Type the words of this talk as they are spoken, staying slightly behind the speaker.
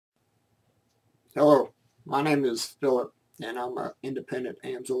Hello, my name is Philip, and I'm an independent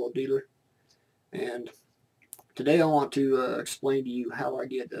Amsoil dealer. And today I want to explain to you how I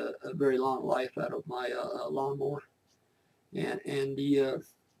get a very long life out of my lawnmower. And the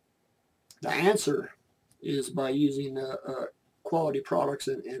answer is by using quality products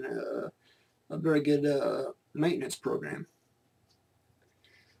and a very good maintenance program.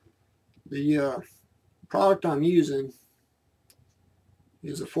 The product I'm using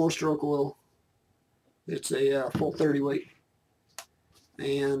is a 4-stroke oil. It's a full 30 weight,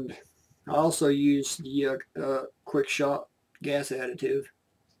 and I also use the QuickShot gas additive,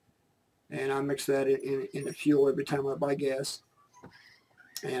 and I mix that in the fuel every time I buy gas,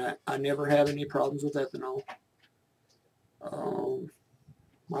 and I never have any problems with ethanol.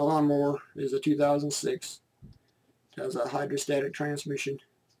 My lawnmower is a 2006. It has a hydrostatic transmission,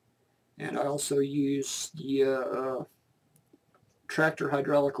 and I also use the tractor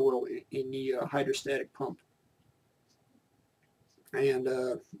hydraulic oil in the hydrostatic pump. And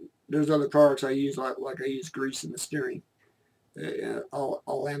there's other products I use, like I use grease in the steering. All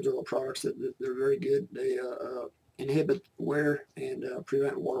Amsoil products, they're very good. They inhibit wear and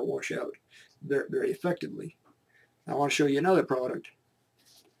prevent water washout very, very effectively. I want to show you another product.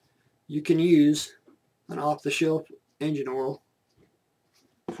 You can use an off-the-shelf engine oil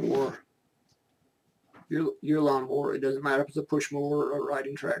for your lawnmower. It doesn't matter if it's a push mower or a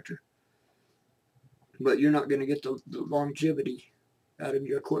riding tractor, but you're not going to get the longevity out of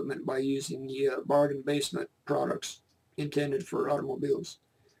your equipment by using the bargain basement products intended for automobiles,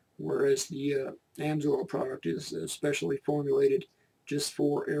 whereas the Amsoil product is specially formulated just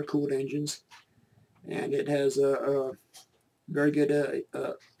for air-cooled engines, and it has a very good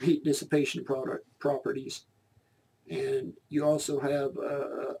heat dissipation properties, and you also have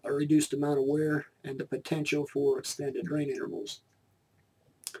a reduced amount of wear and the potential for extended drain intervals.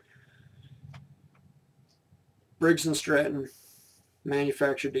 Briggs Stratton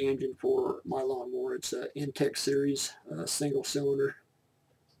manufactured the engine for my lawnmower. It's an Intech series single cylinder,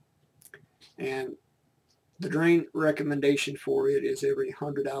 and the drain recommendation for it is every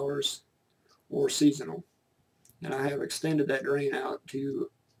 100 hours or seasonal, and I have extended that drain out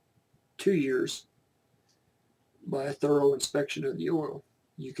to 2 years by a thorough inspection of the oil.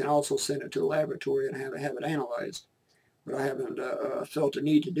 You can also send it to a laboratory and have it analyzed, but I haven't felt the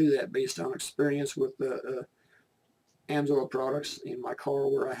need to do that based on experience with Amsoil products in my car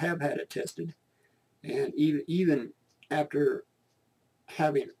where I have had it tested. And even after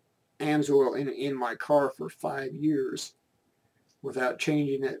having Amsoil in my car for 5 years without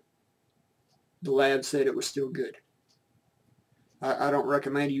changing it, the lab said it was still good. I don't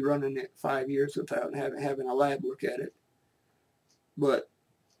recommend you running it 5 years without having a lab look at it, but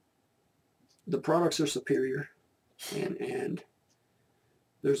the products are superior, and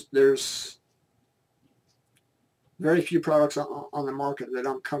there's very few products on the market that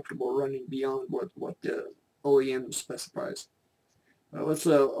I'm comfortable running beyond what the OEM specifies. Let's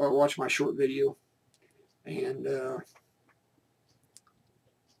watch my short video, and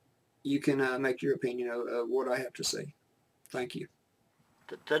you can make your opinion of what I have to say. Thank you.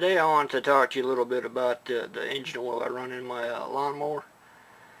 Today I want to talk to you a little bit about the engine oil I run in my lawnmower.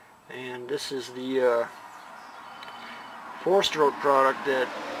 And this is the 4-stroke product that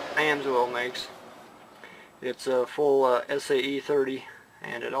Amsoil makes. It's a full SAE 30,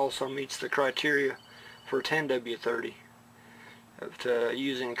 and it also meets the criteria for 10W30 to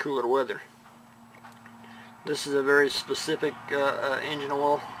use in cooler weather. This is a very specific engine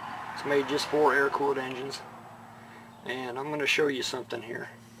oil. It's made just for air-cooled engines. And I'm going to show you something here.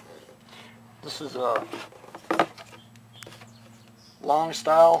 This is a long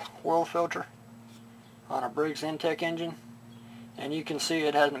style oil filter on a Briggs Intech engine, and you can see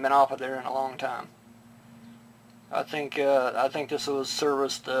it hasn't been off of there in a long time. I think this was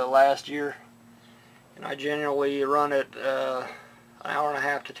serviced last year, and I generally run it an hour and a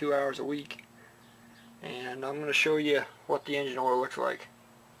half to 2 hours a week. And I'm going to show you what the engine oil looks like.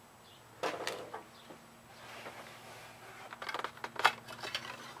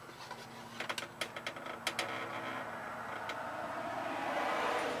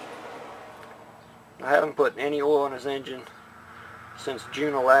 I haven't put any oil in this engine since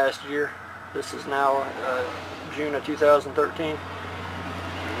June of last year. This is now June of 2013. And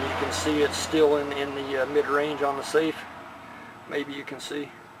you can see it's still in the mid-range on the safe. Maybe you can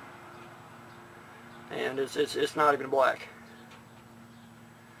see. And it's not even black.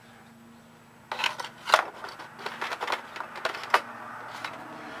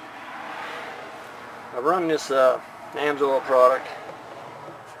 I've run this Amsoil product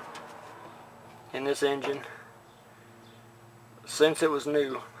in this engine since it was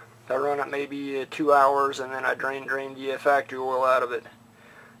new, I run it maybe 2 hours, and then I drain the factory oil out of it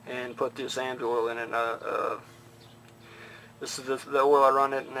and put this Amsoil in it. This is the oil I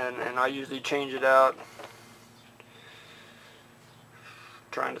run it, and I usually change it out.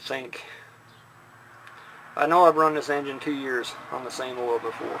 Trying to think. I know I've run this engine 2 years on the same oil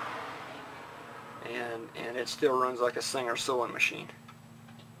before, and it still runs like a Singer sewing machine.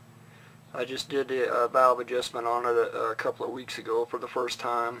 I just did a valve adjustment on it a couple of weeks ago for the first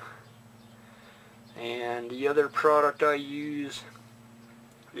time. And the other product I use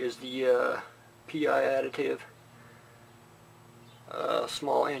is the PI additive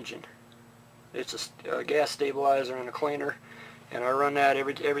small engine. It's a gas stabilizer and a cleaner, and I run that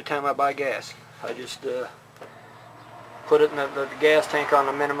every time I buy gas. I just put it in the gas tank on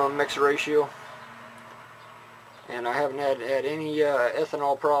the minimum mix ratio, and I haven't had any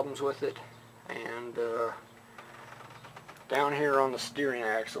ethanol problems with it. And down here on the steering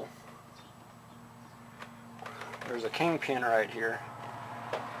axle, there's a kingpin right here,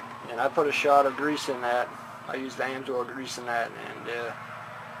 and I put a shot of grease in that. I use the Amsoil grease in that, and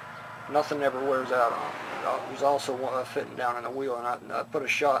nothing ever wears out on it. There's also fitting down in the wheel, and I put a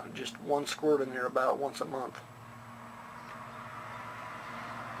shot, just one squirt in there about once a month.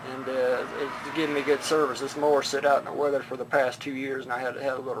 And it's giving me good service. This mower sit out in the weather for the past 2 years, and I had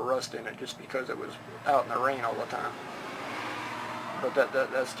a little rust in it just because it was out in the rain all the time. But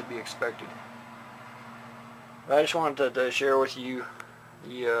that's to be expected. But I just wanted to share with you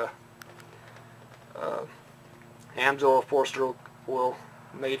the Amsoil 4-stroke oil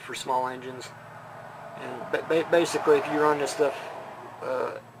made for small engines. And basically, if you run this stuff,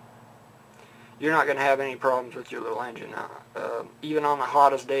 you're not going to have any problems with your little engine. Even on the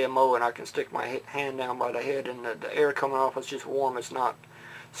hottest day of mowing, I can stick my hand down by the head, and the air coming off is just warm. It's not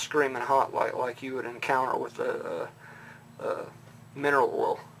screaming hot like you would encounter with a mineral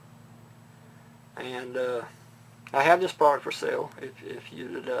oil. And I have this product for sale. If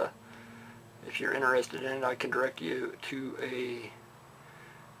you're interested in it, I can direct you to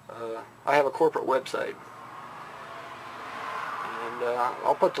I have a corporate website. And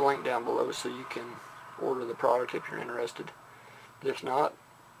I'll put the link down below so you can order the product if you're interested. If not,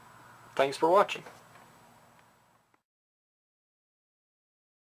 thanks for watching.